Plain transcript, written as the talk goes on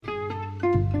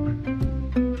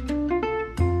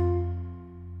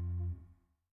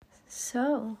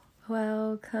So,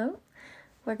 welcome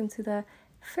to the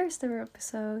first ever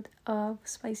episode of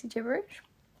Spicy Gibberish.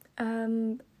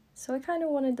 So I kind of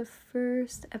wanted the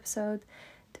first episode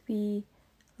to be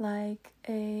like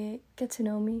a get to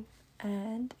know me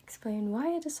and explain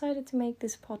why I decided to make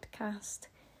this podcast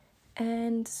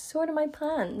and sort of my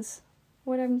plans,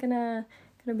 what I'm gonna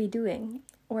be doing,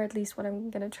 or at least what I'm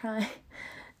gonna try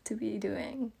to be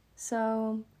doing.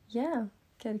 So yeah,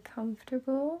 get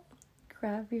comfortable.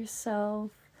 Grab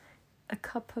yourself a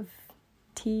cup of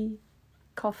tea,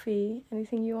 coffee,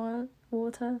 anything you want,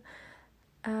 water,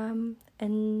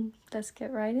 and let's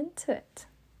get right into it.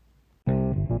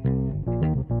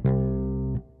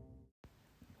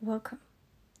 Welcome,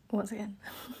 once again.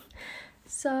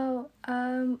 So,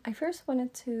 I first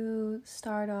wanted to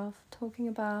start off talking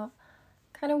about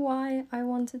kind of why I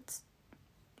wanted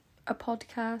a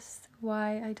podcast,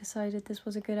 why I decided this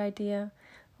was a good idea.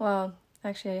 Well,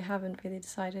 actually, I haven't really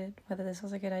decided whether this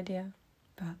was a good idea,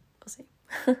 but we'll see.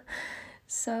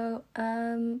 So,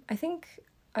 I think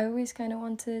I always kind of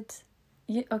wanted,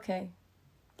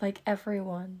 like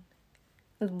everyone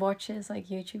watches like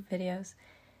YouTube videos,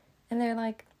 and they're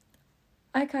like,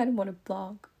 I kind of want a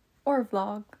blog, or a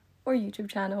vlog, or YouTube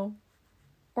channel,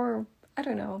 or, I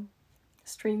don't know,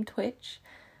 stream Twitch.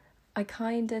 I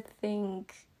kind of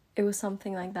think it was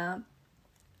something like that.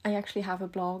 I actually have a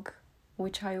blog,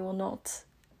 which I will not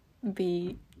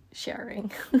be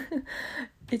sharing.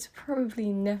 It's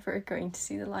probably never going to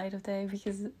see the light of day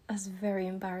because that's very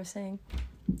embarrassing.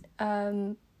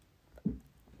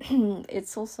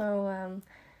 It's also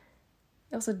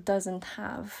it also doesn't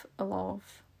have a lot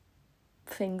of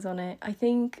things on it. I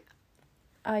think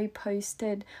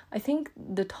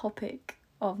the topic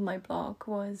of my blog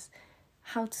was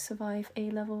how to survive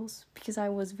A-levels because I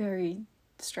was very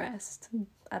stressed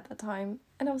at the time,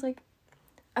 and I was like,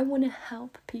 I want to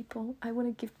help people, I want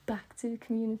to give back to the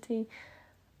community,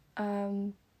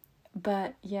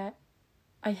 but yet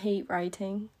I hate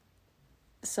writing,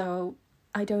 so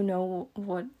I don't know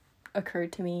what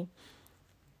occurred to me.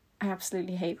 I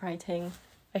absolutely hate writing.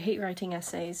 I hate writing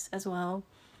essays as well.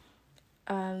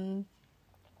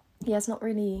 It's not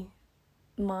really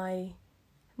my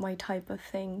type of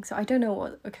thing, so I don't know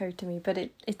what occurred to me, but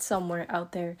it's somewhere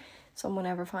out there. Someone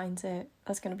ever finds it,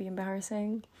 that's gonna be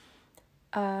embarrassing.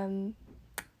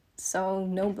 So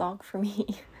no blog for me.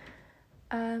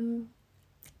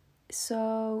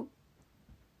 So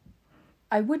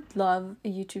I would love a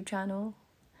YouTube channel.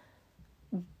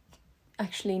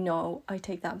 Actually, no, I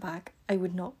take that back. I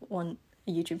would not want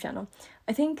a YouTube channel.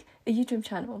 I think a YouTube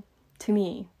channel, to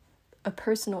me, a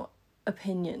personal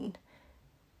opinion,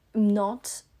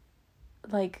 not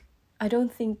like, I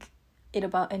don't think it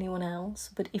about anyone else,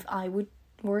 but if I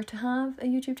were to have a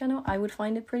YouTube channel, I would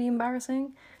find it pretty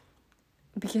embarrassing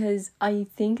because I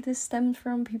think this stems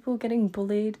from people getting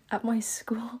bullied at my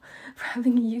school for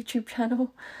having a YouTube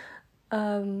channel.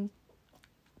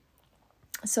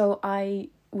 So I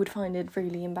would find it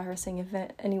really embarrassing if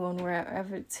anyone were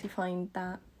ever to find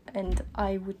that, and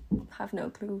I would have no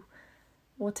clue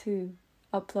what to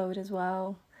upload as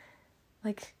well.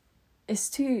 Like, it's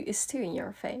too in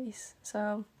your face,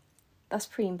 so that's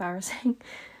pretty embarrassing.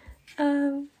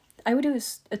 I would do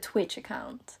a Twitch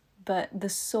account, but the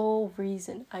sole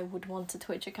reason I would want a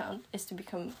Twitch account is to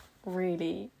become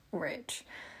really rich.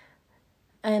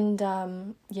 And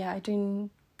I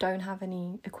don't have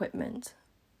any equipment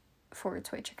for a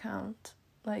Twitch account.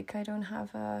 Like, I don't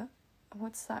have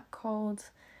what's that called?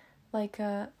 Like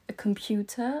a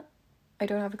computer. I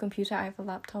don't have a computer, I have a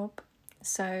laptop.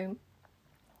 So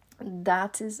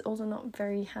that is also not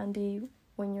very handy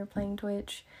when you're playing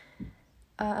Twitch.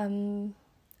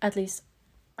 At least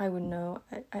I wouldn't know.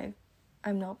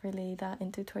 I'm not really that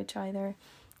into Twitch either,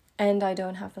 and I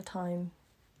don't have the time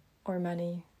or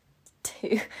money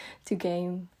to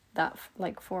game that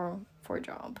like for a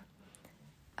job.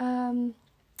 So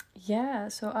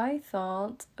I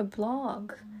thought a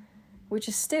blog, which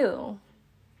is still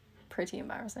pretty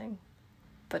embarrassing,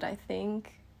 but I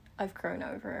think I've grown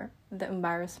over the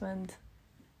embarrassment,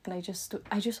 and I just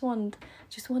want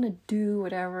to do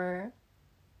whatever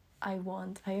I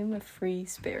want. I am a free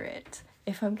spirit.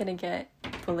 If I'm gonna get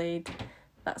bullied,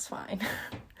 that's fine.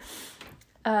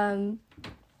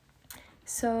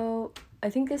 So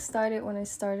I think this started when I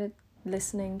started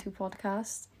listening to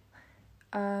podcasts.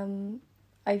 I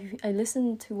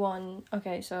listened to one.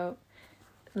 Okay, so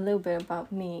a little bit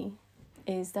about me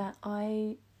is that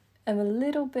I am a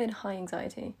little bit high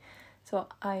anxiety, so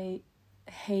I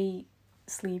hate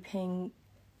sleeping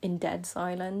in dead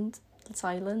silence.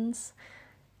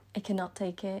 I cannot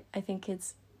take it. I think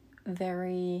it's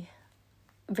very,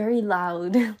 very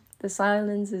loud The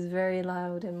silence is very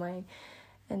loud, and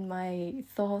my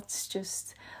thoughts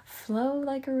just flow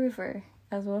like a river,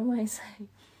 as one might say.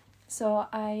 So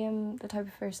I am the type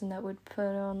of person that would put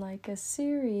on like a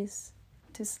series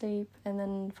to sleep and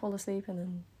then fall asleep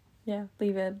and then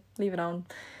leave it on,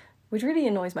 which really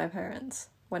annoys my parents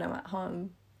when I'm at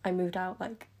home. I moved out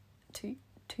like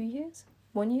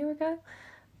 1 year ago,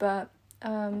 but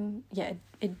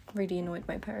it really annoyed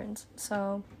my parents.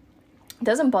 So it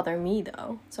doesn't bother me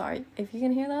though. Sorry if you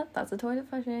can hear that. That's the toilet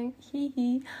flushing. Hee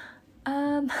hee.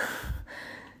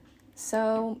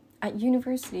 So at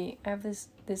university, I have this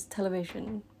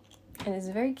television, and it's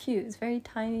very cute. It's very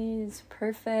tiny. It's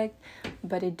perfect,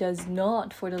 but it does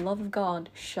not, for the love of God,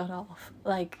 shut off.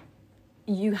 Like,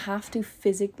 you have to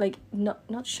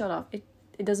not shut off. It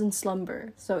doesn't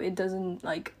slumber, so it doesn't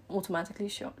like automatically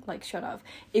shut off.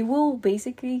 It will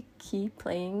basically keep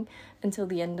playing until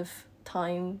the end of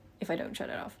time if I don't shut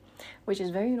it off, which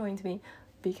is very annoying to me,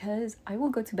 because I will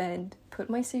go to bed, put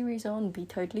my series on, be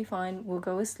totally fine, we'll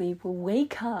go asleep, we'll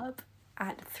wake up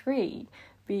at 3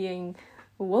 being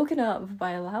woken up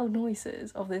by loud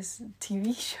noises of this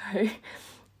TV show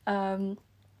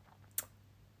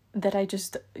that I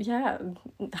just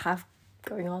have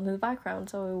going on in the background.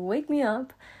 So it'll wake me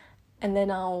up, and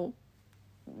then I'll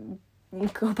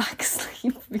go back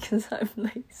asleep because I'm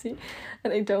lazy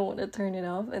and I don't want to turn it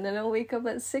off, and then I'll wake up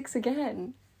at 6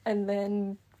 again and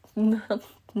then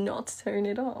not turn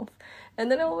it off,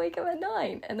 and then I'll wake up at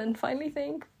 9 and then finally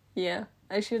think, I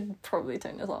should probably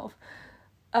turn this off.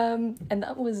 And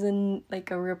that was in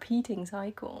like a repeating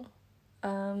cycle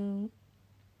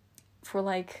for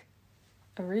like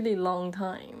a really long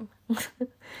time,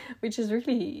 which is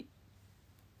really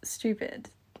stupid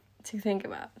to think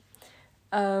about.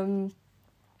 And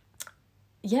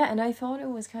I thought it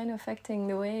was kind of affecting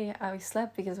the way I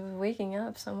slept, because I was waking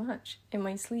up so much in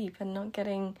my sleep and not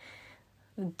getting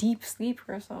deep sleep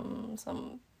or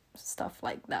some stuff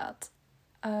like that.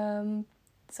 So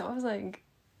I was like,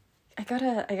 I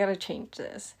gotta change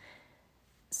this.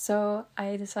 So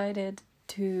I decided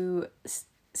to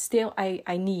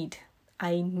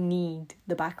I need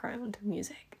the background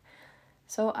music.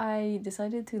 So I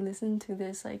decided to listen to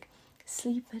this like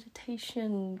sleep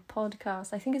meditation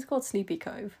podcast. I think it's called Sleepy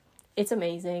Cove. It's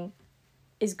amazing.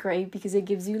 It's great because it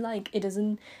gives you like, it's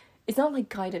not like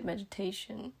guided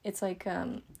meditation. It's like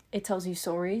it tells you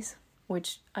stories,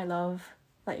 which I love,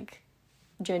 like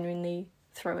genuinely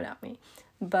throw it at me.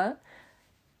 But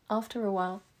after a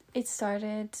while, it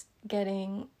started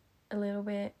getting a little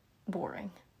bit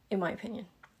boring, in my opinion.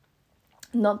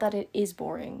 Not that it is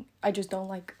boring, I just don't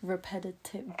like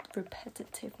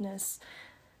repetitiveness,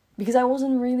 because I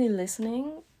wasn't really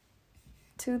listening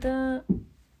to the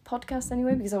podcast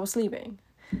anyway, because I was sleeping.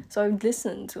 So I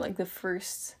listened to like the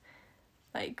first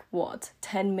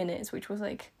 10 minutes, which was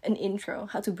like an intro,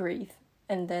 how to breathe,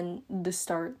 and then the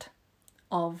start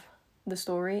of the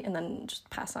story, and then just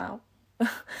pass out.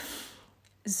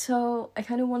 So I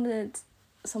kind of wanted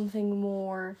something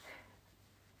more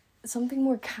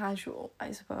casual,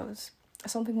 I suppose,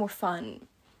 something more fun.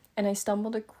 And I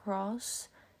stumbled across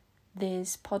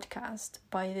this podcast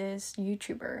by this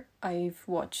YouTuber I've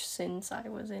watched since I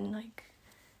was in like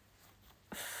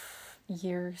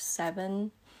year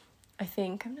 7, I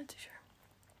think, I'm not too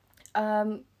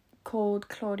sure, called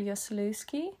Claudia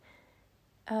Sulewski.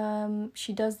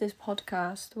 She does this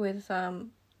podcast with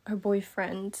her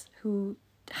boyfriend, who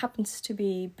happens to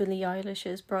be Billie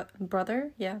Eilish's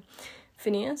brother,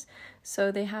 Phineas.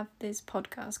 So they have this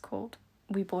podcast called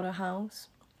We Bought a House,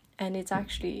 and it's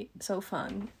actually so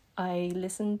fun. I'm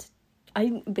not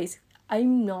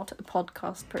a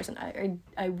podcast person.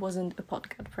 I wasn't a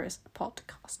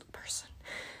podcast person.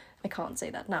 I can't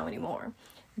say that now anymore.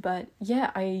 But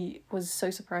yeah, I was so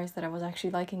surprised that I was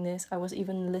actually liking this. I was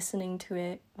even listening to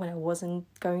it when I wasn't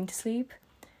going to sleep.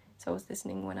 So I was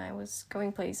listening when I was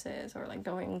going places, or like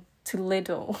going to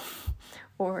Lidl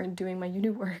or doing my uni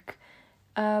work.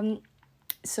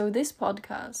 So this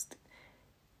podcast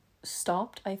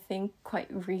stopped, I think,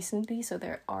 quite recently, so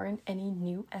there aren't any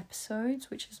new episodes,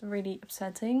 which is really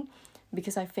upsetting,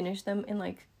 because I finished them in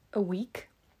like a week.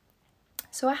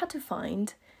 So I had to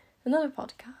find another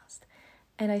podcast,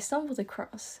 and I stumbled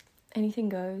across Anything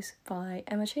Goes by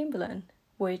Emma Chamberlain,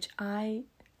 which I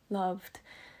loved.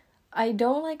 I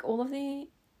don't like all of the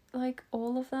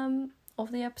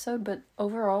episode, but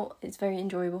overall it's very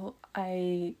enjoyable.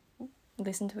 I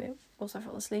listened to it whilst I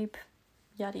fell asleep,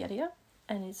 yada yada yada,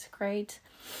 and it's great.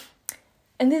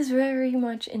 And this very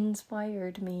much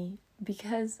inspired me,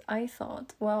 because I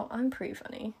thought, well, I'm pretty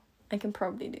funny, I can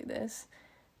probably do this.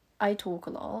 I talk a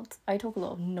lot. I talk a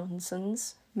lot of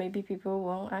nonsense. Maybe people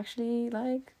won't actually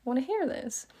want to hear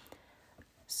this.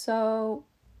 So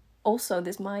also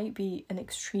this might be an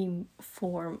extreme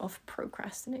form of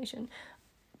procrastination.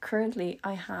 Currently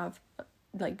I have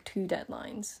 2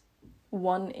 deadlines.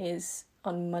 One is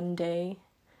on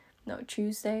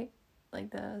Tuesday,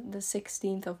 the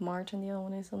 16th of March, and the other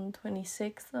one is on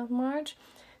 26th of March.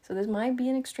 So this might be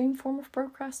an extreme form of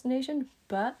procrastination,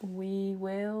 but we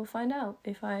will find out.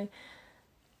 If I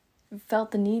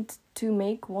felt the need to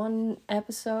make one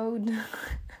episode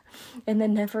and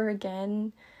then never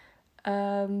again,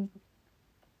 time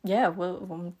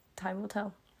will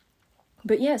tell.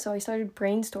 But yeah, so I started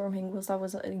brainstorming whilst I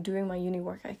was doing my uni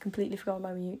work. I completely forgot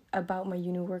about my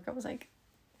uni work. I was like,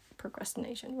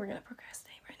 procrastination, we're gonna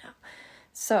procrastinate right now.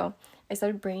 So I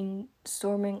started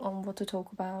brainstorming on what to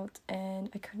talk about, and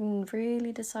I couldn't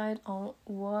really decide on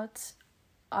what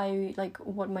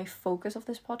my focus of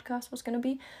this podcast was gonna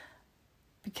be,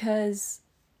 because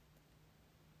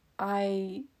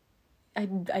I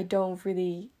don't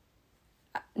really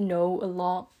know a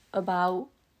lot about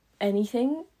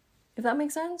anything, if that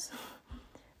makes sense.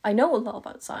 I know a lot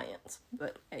about science,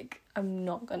 but I'm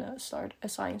not gonna start a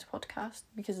science podcast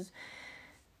because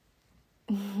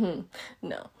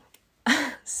no.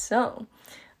 So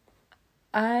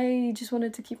I just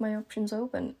wanted to keep my options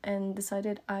open and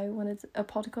decided I wanted a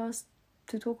podcast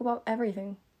to talk about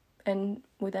everything. And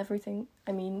with everything,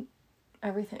 I mean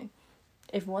everything.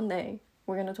 If one day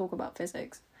we're gonna talk about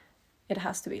physics, it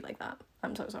has to be like that.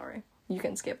 I'm so sorry. You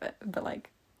can skip it, but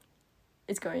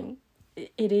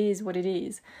it is what it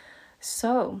is.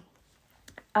 So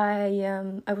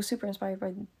I was super inspired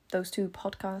by those 2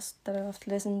 podcasts that I have to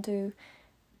listen to,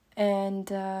 and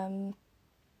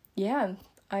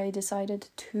I decided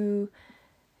to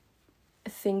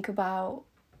think about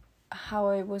how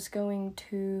I was going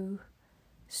to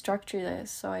structure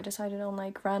this. So I decided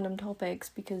on random topics,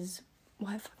 because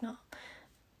why the fuck not?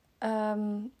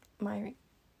 My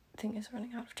thing is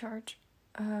running out of charge.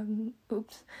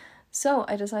 Oops. So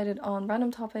I decided on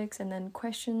random topics and then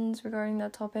questions regarding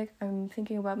that topic. I'm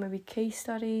thinking about maybe case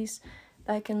studies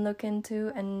that I can look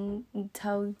into and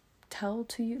tell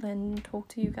to you and talk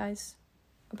to you guys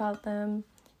about them,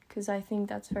 because I think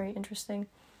that's very interesting.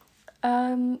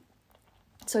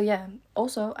 So yeah,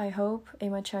 also I hope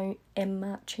Emma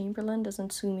Chamberlain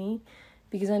doesn't sue me,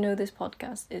 because I know this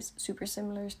podcast is super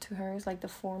similar to hers, the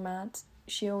format.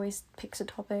 She always picks a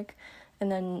topic and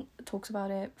then talks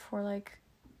about it for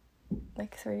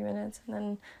 30 minutes and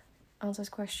then answers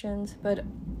questions. But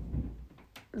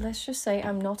let's just say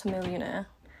I'm not a millionaire,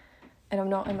 and I'm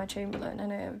not Emma Chamberlain,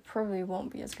 and I probably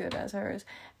won't be as good as hers,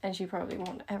 and she probably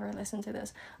won't ever listen to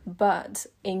this. But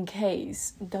in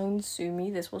case, don't sue me.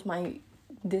 This was my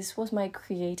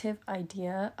creative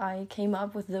idea. I came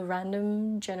up with the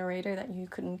random generator that you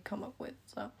couldn't come up with.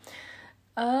 So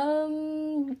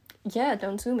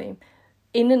don't sue me.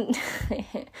 In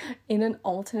an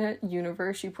alternate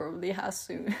universe, she probably has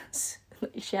sued me.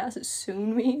 She has sued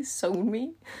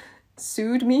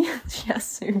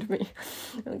me.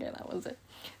 Okay, that was it.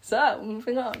 So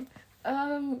moving on.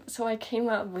 So I came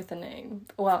up with a name.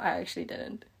 Well, I actually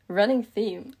didn't. Running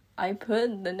theme. I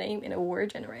put the name in a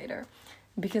word generator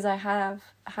because I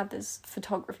have had this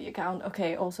photography account.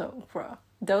 Okay, also, bruh,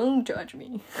 don't judge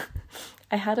me.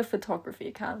 I had a photography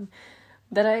account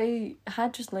that I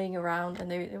had just laying around,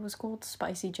 and it was called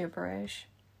Spicy Gibberish.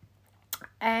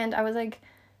 And I was like,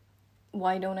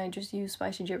 why don't I just use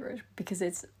Spicy Gibberish? Because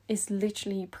it's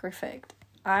literally perfect.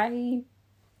 Am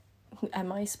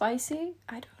I spicy?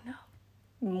 I don't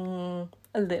know.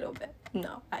 A little bit.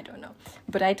 No, I don't know.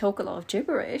 But I talk a lot of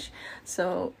gibberish,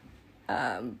 so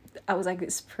I was like,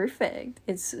 it's perfect.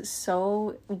 It's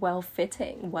so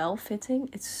well-fitting.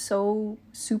 It's so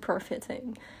super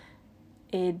fitting.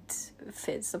 It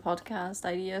fits the podcast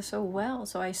idea so well,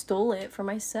 so I stole it for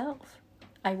myself.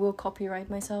 I will copyright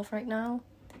myself right now.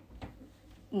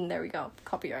 There we go,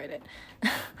 copyright it.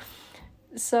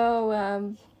 So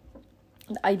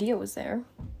the idea was there,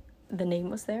 the name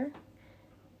was there.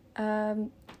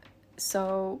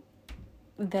 So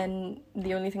then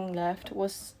the only thing left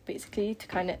was basically to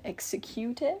kind of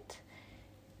execute it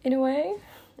in a way,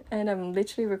 and I'm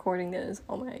literally recording this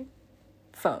on my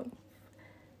phone.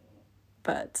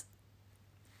 But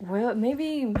well,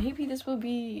 maybe this will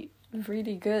be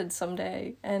really good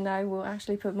someday, and I will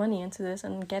actually put money into this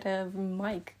and get a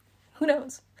mic. Who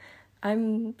knows?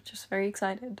 I'm just very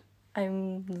excited.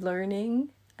 I'm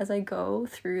learning as I go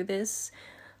through this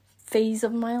phase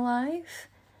of my life,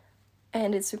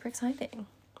 and it's super exciting.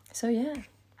 So yeah,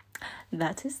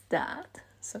 that is that.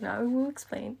 So now I will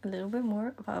explain a little bit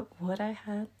more about what I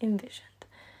had envisioned.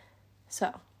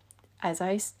 So, as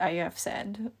I have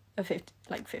said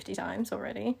 50 times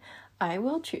already, I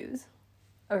will choose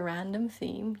a random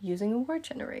theme using a word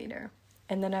generator.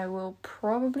 And then I will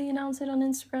probably announce it on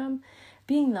Instagram,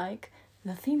 being like,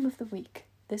 the theme of the week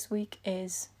this week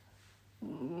is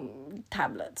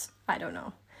tablets. I don't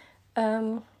know.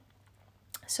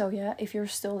 So yeah, if you're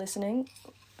still listening,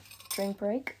 drink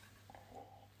break.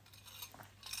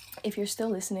 If you're still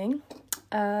listening,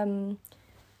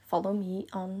 follow me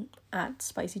on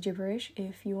 @spicygibberish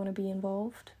if you want to be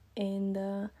involved in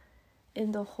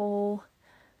the whole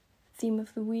theme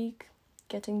of the week,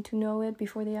 getting to know it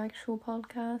before the actual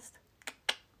podcast.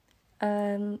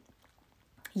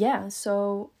 Yeah,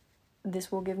 so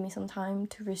this will give me some time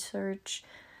to research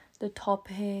the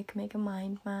topic, make a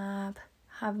mind map,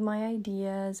 have my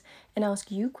ideas, and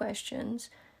ask you questions,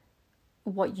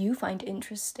 what you find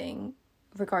interesting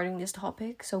regarding this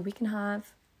topic, so we can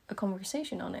have a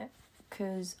conversation on it.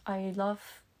 Because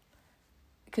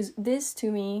this,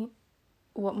 to me,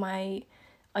 what my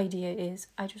idea is,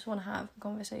 I just want to have a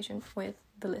conversation with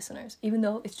the listeners, even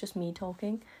though it's just me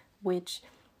talking, which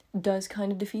does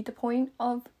kind of defeat the point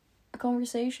of a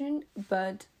conversation.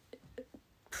 But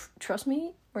trust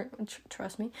me,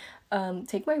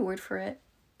 take my word for it,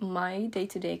 my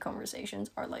day-to-day conversations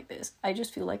are like this. I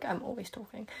just feel like I'm always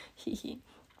talking.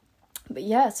 But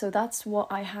yeah, so that's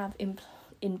what I have in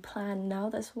plan now.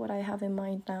 That's what I have in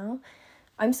mind now.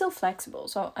 I'm still flexible,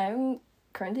 so I'm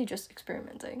currently just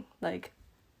experimenting. Like,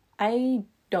 I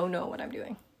don't know what I'm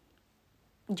doing,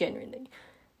 genuinely.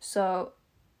 So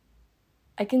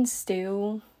I can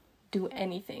still do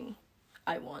anything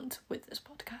I want with this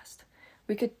podcast.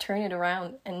 We could turn it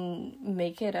around and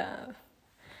make it a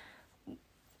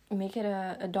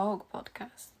dog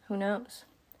podcast. Who knows?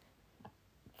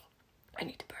 I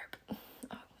need to burp.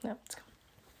 Oh, no, it's gone.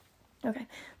 Okay.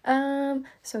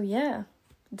 So yeah.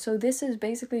 So this is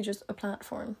basically just a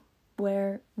platform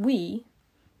where we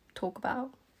talk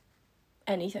about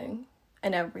anything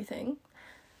and everything.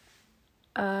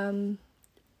 And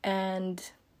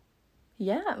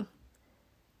yeah,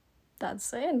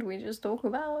 that's it. We just talk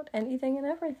about anything and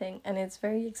everything, and it's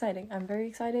very exciting. I'm very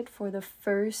excited for the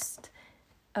first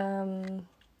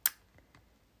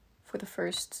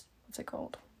what's it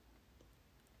called?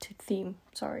 Theme.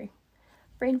 Sorry,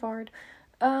 brain fart.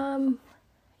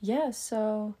 Yeah.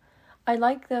 So I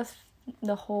like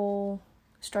the whole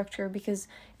structure because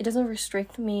it doesn't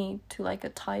restrict me to like a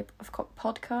type of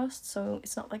podcast. So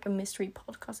it's not like a mystery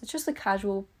podcast. It's just a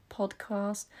casual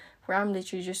podcast where I'm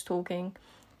literally just talking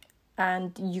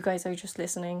and you guys are just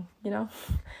listening, you know,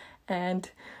 and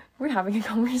we're having a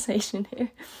conversation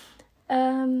here.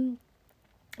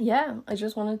 Yeah, I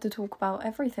just wanted to talk about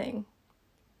everything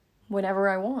whenever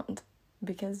I want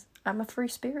because I'm a free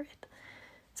spirit.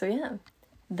 So yeah,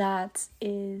 that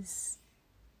is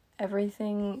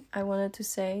everything I wanted to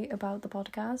say about the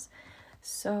podcast.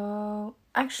 So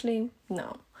actually,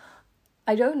 no,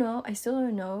 I don't know. I still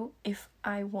don't know if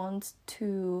I want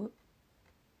to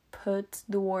put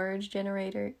the word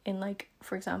generator in, like,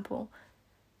 for example,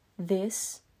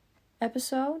 this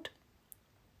episode,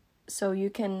 so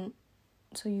you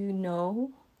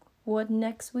know what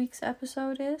next week's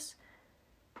episode is,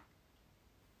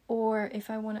 or if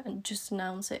I want to just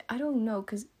announce it. I don't know,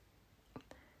 because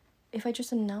if I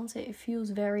just announce it,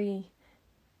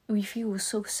 we feel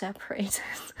so separated.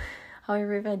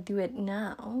 However, if I do it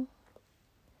now,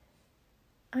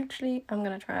 actually, I'm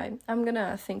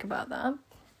gonna think about that,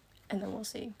 and then we'll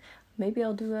see. Maybe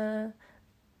I'll do a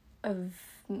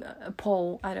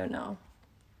poll. I don't know.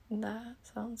 That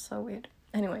sounds so weird.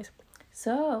 Anyways,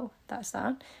 so that's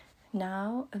that.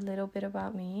 Now a little bit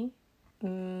about me.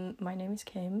 My name is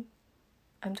Kim.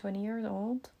 I'm 20 years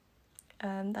old.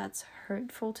 That's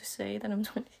hurtful to say that I'm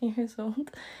 20 years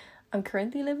old. I'm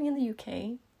currently living in the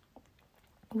UK,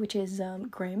 which is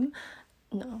grim.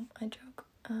 No, I joke.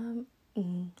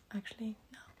 Actually,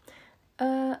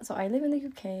 no. So I live in the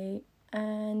UK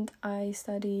and I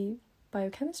study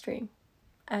biochemistry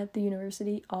at the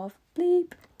University of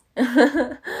Bleep.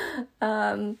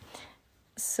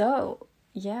 So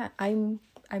yeah, I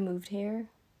moved here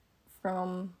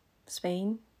from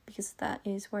Spain because that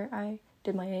is where I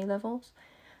did my A-levels,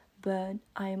 but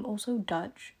I am also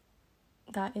Dutch.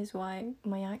 That is why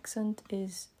my accent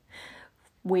is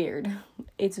weird.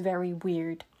 It's very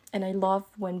weird. And I love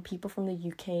when people from the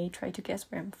UK try to guess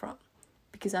where I'm from,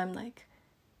 because I'm like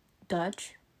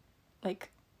Dutch. Like,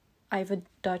 I have a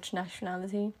Dutch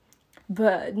nationality,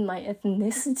 but my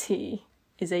ethnicity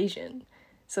is Asian.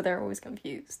 So they're always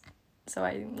confused. So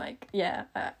I'm like, yeah,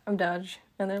 I'm Dutch.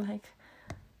 And they're like,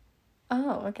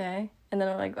 oh, okay. And then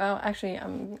I'm like, well, actually,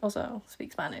 I'm also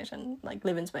speak Spanish and like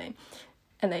live in Spain.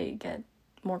 And they get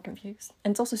more confused.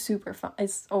 And it's also super fun.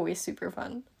 It's always super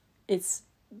fun.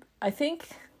 I think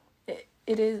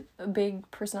it is a big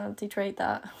personality trait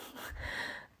that,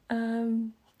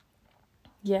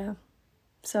 yeah.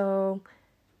 So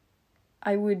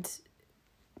I would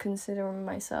consider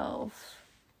myself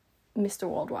Mr.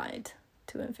 Worldwide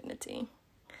to infinity.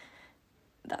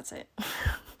 That's it.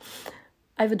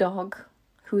 I have a dog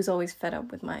who's always fed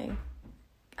up with my...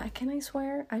 Can I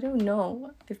swear? I don't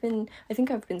know. I think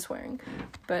I've been swearing.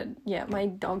 But yeah, my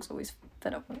dog's always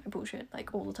fed up with my bullshit,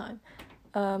 like, all the time.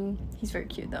 He's very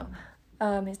cute, though.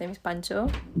 His name is Pancho,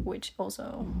 which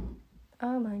also...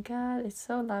 Oh my god, it's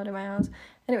so loud in my house.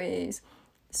 Anyways,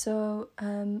 so,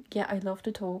 yeah, I love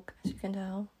to talk, as you can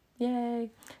tell. Yay!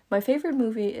 My favorite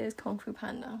movie is Kung Fu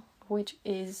Panda, which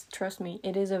is, trust me,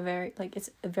 it is it's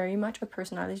very much a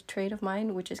personality trait of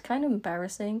mine, which is kind of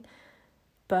embarrassing.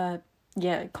 But,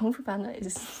 yeah, Kung Fu Panda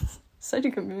is such a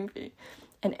good movie.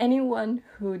 And anyone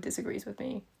who disagrees with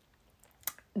me,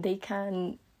 they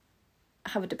can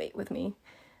have a debate with me.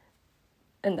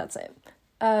 And that's it.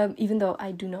 Even though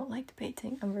I do not like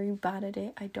debating, I'm very bad at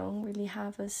it. I don't really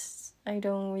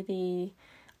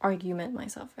argument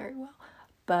myself very well,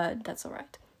 but that's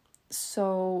alright.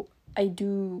 So I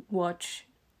do watch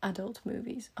adult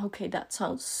movies. Okay, that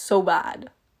sounds so bad.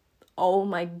 Oh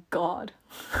my god.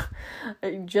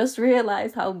 I just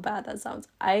realized how bad that sounds.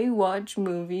 I watch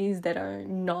movies that are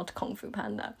not Kung Fu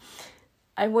Panda.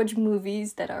 I watch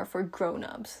movies that are for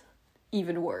grown-ups.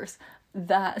 Even worse.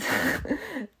 That...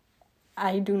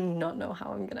 I do not know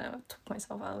how I'm gonna talk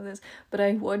myself out of this, but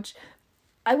I was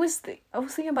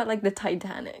thinking about, like, the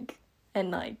Titanic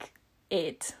and, like,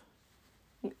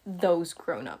 those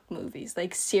grown-up movies,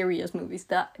 like, serious movies.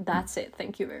 That's it.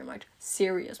 Thank you very much.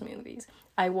 Serious movies.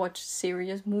 I watch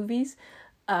serious movies.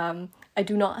 I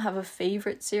do not have a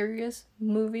favorite serious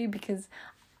movie because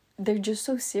they're just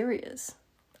so serious.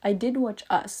 I did watch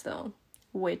Us, though,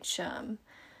 which I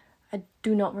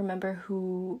do not remember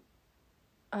who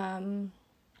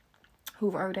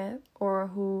wrote it or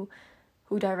who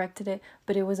directed it,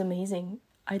 but it was amazing.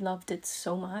 I loved it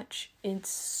so much. It's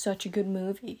such a good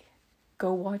movie.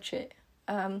 Go watch it.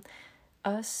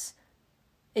 Us,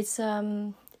 it's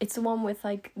the one with,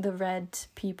 like, the red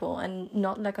people, and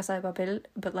not La Casa de Papel,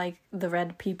 but, like, the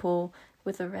red people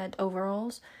with the red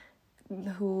overalls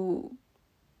who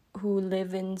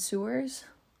live in sewers.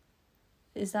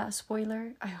 Is that a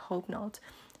spoiler? I hope not.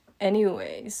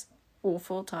 Anyways,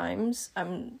 awful times.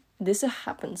 This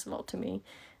happens a lot to me.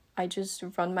 I just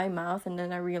run my mouth and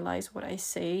then I realize what I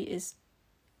say is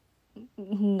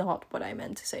not what I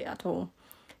meant to say at all.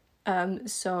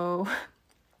 So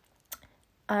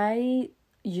I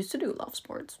used to do love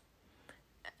sports,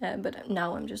 but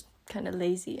now I'm just kind of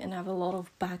lazy and have a lot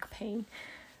of back pain,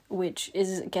 which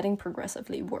is getting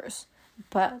progressively worse.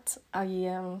 But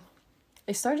I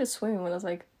started swimming when I was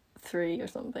like 3 or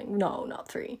something. No, not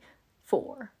 3,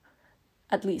 4.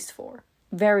 At least 4.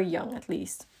 Very young, at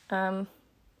least.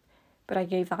 But I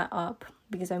gave that up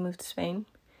because I moved to Spain.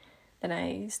 Then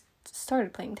I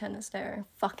started playing tennis there.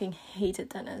 Fucking hated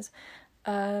tennis.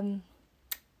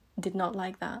 Did not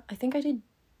like that. I think I did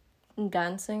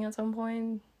dancing at some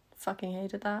point. Fucking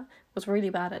hated that. Was really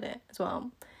bad at it as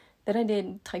well. Then I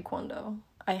did taekwondo.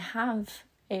 I have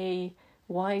a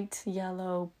white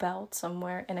yellow belt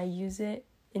somewhere and I use it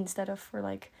instead of for,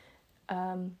 like,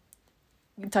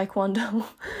 taekwondo.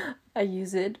 I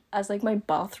use it as, like, my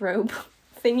bathrobe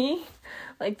thingy,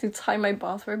 like, to tie my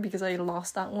bathrobe because I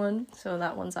lost that one, so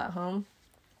that one's at home.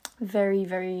 Very,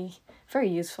 very, very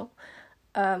useful.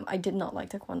 I did not like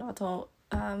taekwondo at all.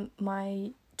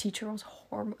 My teacher was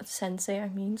horrible. My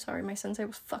sensei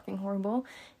was fucking horrible.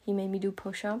 He made me do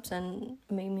push-ups and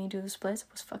made me do the splits. It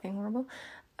was fucking horrible.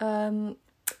 I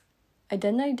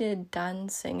did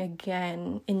dancing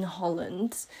again in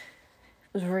Holland.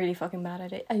 Was really fucking bad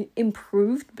at it. I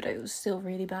improved, but I was still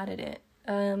really bad at it.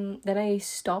 Then I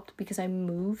stopped because I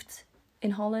moved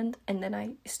in Holland, and then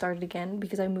I started again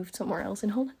because I moved somewhere else in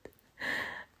Holland.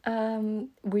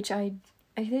 Which I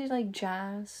did, like,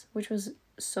 jazz, which was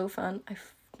so fun. I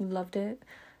loved it. It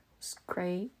was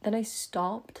great. Then I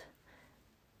stopped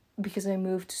because I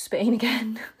moved to Spain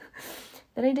again.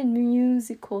 Then I did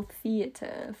musical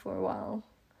theatre for a while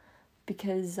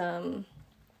because I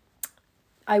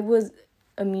was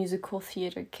a musical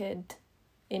theatre kid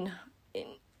in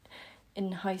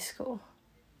high school,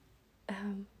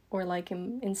 or, like,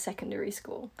 in secondary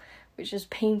school, which is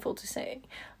painful to say,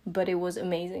 but it was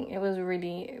amazing. It was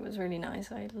really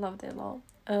nice. I loved it a lot.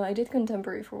 I did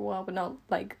contemporary for a while, but not,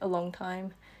 like, a long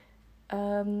time.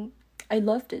 I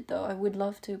loved it though. I would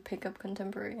love to pick up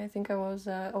contemporary. I think I was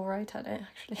alright at it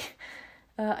actually.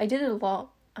 I did it a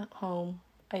lot at home.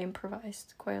 I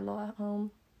improvised quite a lot at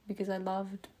home because I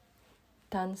loved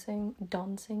dancing.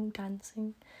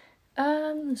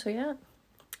 So yeah.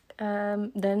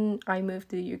 Then I moved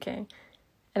to the UK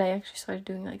and I actually started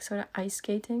doing like sort of ice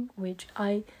skating, which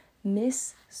I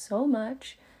miss so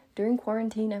much. During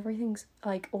quarantine, everything's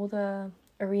like all the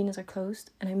arenas are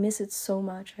closed and I miss it so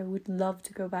much. I would love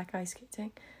to go back ice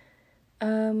skating.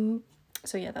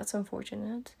 So yeah, that's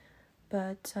unfortunate.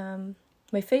 But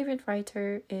my favorite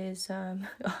writer is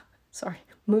sorry,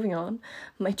 moving on.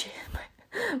 My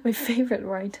favorite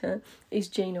writer is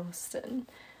Jane Austen.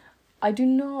 I do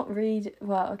not read,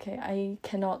 well, okay, I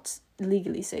cannot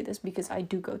legally say this because I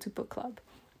do go to book club.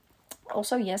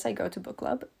 Also, yes, I go to book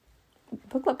club.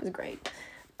 Book club is great.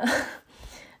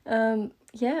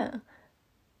 Yeah.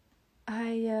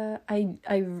 I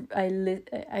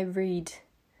read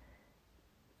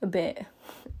a bit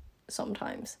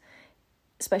sometimes,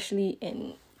 especially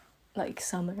in like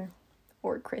summer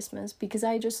or Christmas, because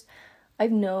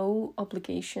I've no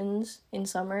obligations in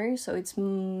summer, so it's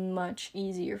much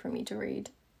easier for me to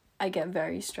read. I get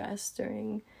very stressed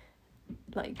during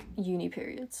like uni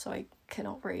periods, so I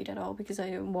cannot read at all because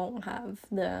I won't have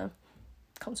the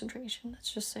concentration,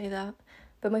 let's just say that.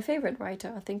 But my favorite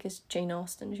writer, I think, is Jane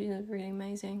Austen. She's really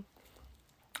amazing.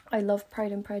 I love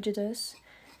Pride and Prejudice.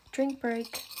 Drink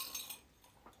break.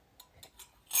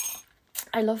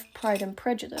 I love Pride and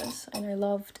Prejudice, and I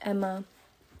loved Emma.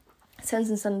 Sense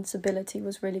and Sensibility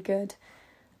was really good.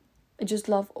 I just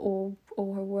love all her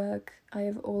work. I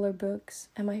have all her books,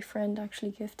 and my friend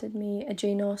actually gifted me a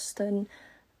Jane Austen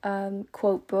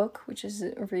quote book, which is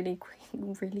really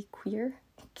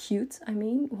cute. I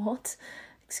mean, what?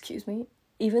 Excuse me.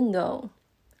 Even though,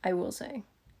 I will say,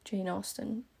 Jane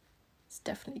Austen is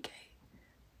definitely gay.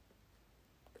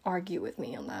 Argue with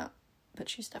me on that, but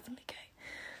she's definitely gay.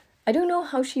 I don't know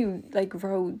how she like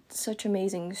wrote such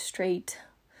amazing straight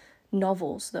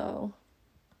novels though.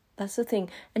 That's the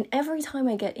thing. And every time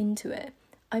I get into it,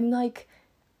 I'm like,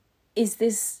 is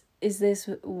this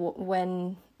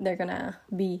when they're gonna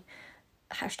be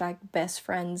 #best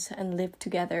friends and live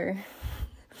together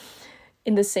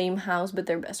in the same house, but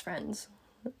they're best friends?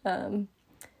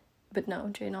 But no,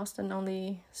 Jane Austen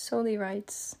only solely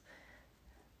writes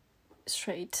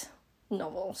straight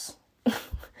novels. But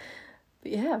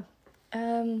yeah,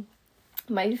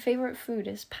 my favorite food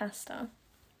is pasta.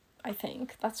 I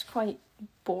think that's quite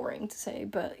boring to say,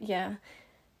 but yeah.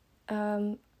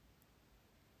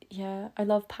 Yeah, I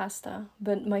love pasta,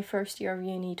 but my first year of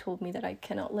uni told me that I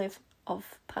cannot live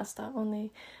off pasta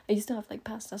only. I used to have like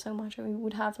pasta so much. I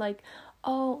would have like,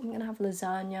 oh, I'm gonna have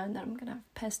lasagna, and then I'm gonna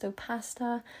have pesto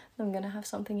pasta, then I'm gonna have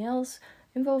something else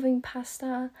involving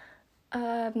pasta.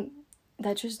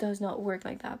 That just does not work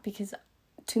like that, because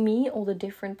to me all the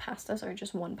different pastas are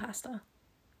just one pasta.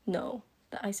 No,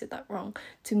 I said that wrong.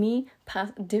 To me,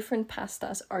 different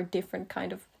pastas are different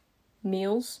kind of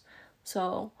meals.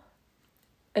 So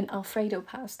an Alfredo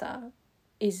pasta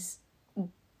is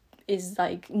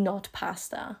like not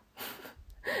pasta.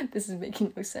 This is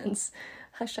making no sense.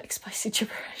 #spicy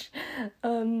gibberish.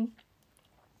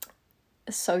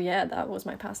 So yeah, that was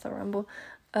my pasta ramble.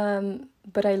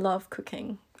 But I love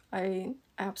cooking. I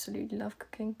absolutely love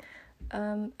cooking.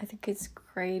 I think it's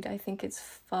great. I think it's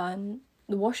fun.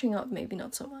 The washing up, maybe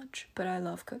not so much, but I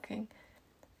love cooking.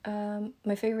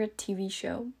 My favorite TV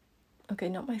show, okay,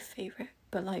 not my favorite,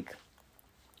 but like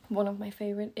one of my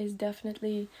favorite is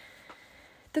definitely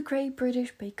The Great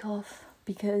British Bake Off,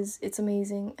 because it's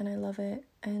amazing and I love it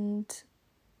and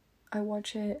I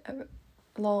watch it a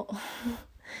lot.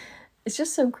 It's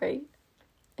just so great.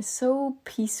 It's so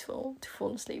peaceful to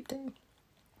fall asleep to.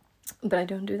 But I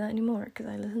don't do that anymore because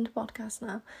I listen to podcasts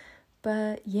now.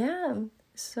 But yeah,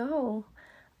 so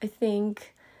I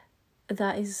think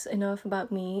that is enough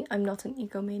about me. I'm not an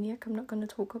egomaniac. I'm not going to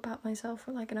talk about myself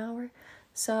for like an hour.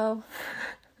 So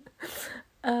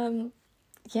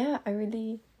yeah, I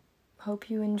really hope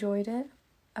you enjoyed it.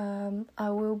 I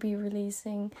will be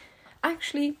releasing,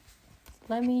 actually,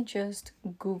 let me just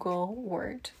Google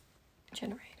word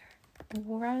generator.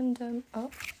 Random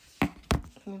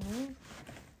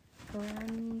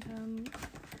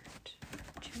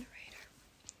generator.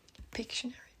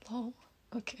 Pictionary. Lol.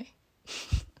 Okay.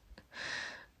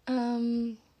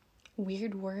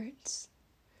 Weird words.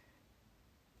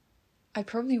 I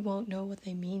probably won't know what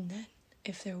they mean then,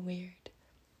 if they're weird.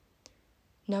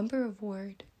 Number of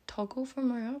word. Toggle for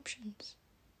more options.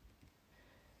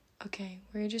 Okay,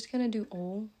 we're just gonna do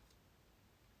all.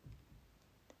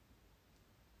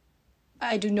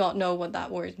 I do not know what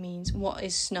that word means. What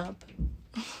is snub?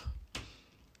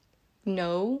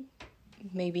 know,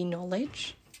 maybe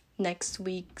knowledge. Next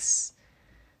week's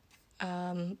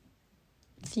theme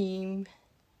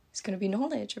is going to be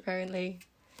knowledge, apparently.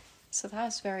 So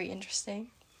that's very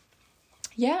interesting.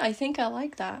 Yeah, I think I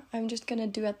like that. I'm just going to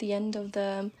do at the end of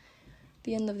the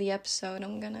episode,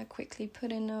 I'm going to quickly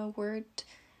put in a word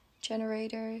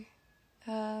generator,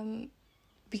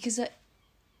 because it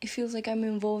feels like I'm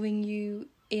involving you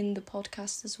in the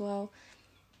podcast as well.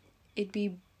 It'd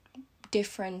be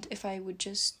different if I would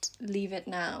just leave it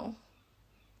now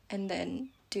and then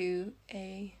do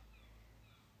a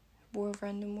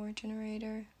random word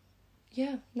generator.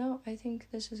 Yeah, no, I think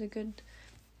this is a good...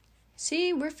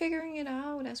 See, we're figuring it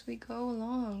out as we go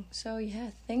along. So yeah,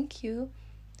 thank you.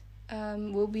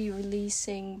 We'll be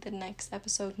releasing the next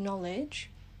episode, Knowledge,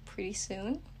 pretty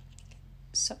soon.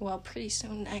 Pretty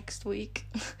soon, next week.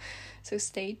 So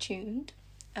stay tuned.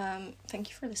 Thank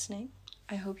you for listening.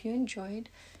 I hope you enjoyed.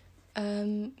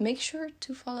 Make sure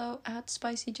to follow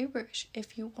 @SpicyGibberish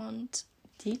if you want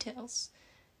details.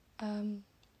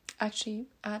 Actually,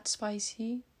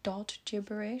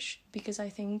 @spicy.gibberish, because I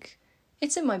think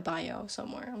it's in my bio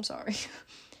somewhere. I'm sorry.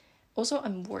 Also,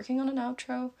 I'm working on an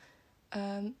outro.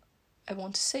 I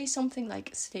want to say something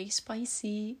like stay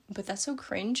spicy, but that's so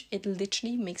cringe. It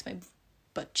literally makes my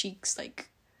butt cheeks like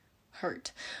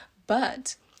hurt.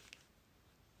 But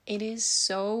it is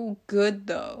so good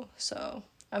though. So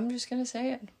I'm just gonna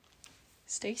say it.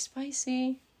 Stay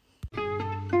spicy.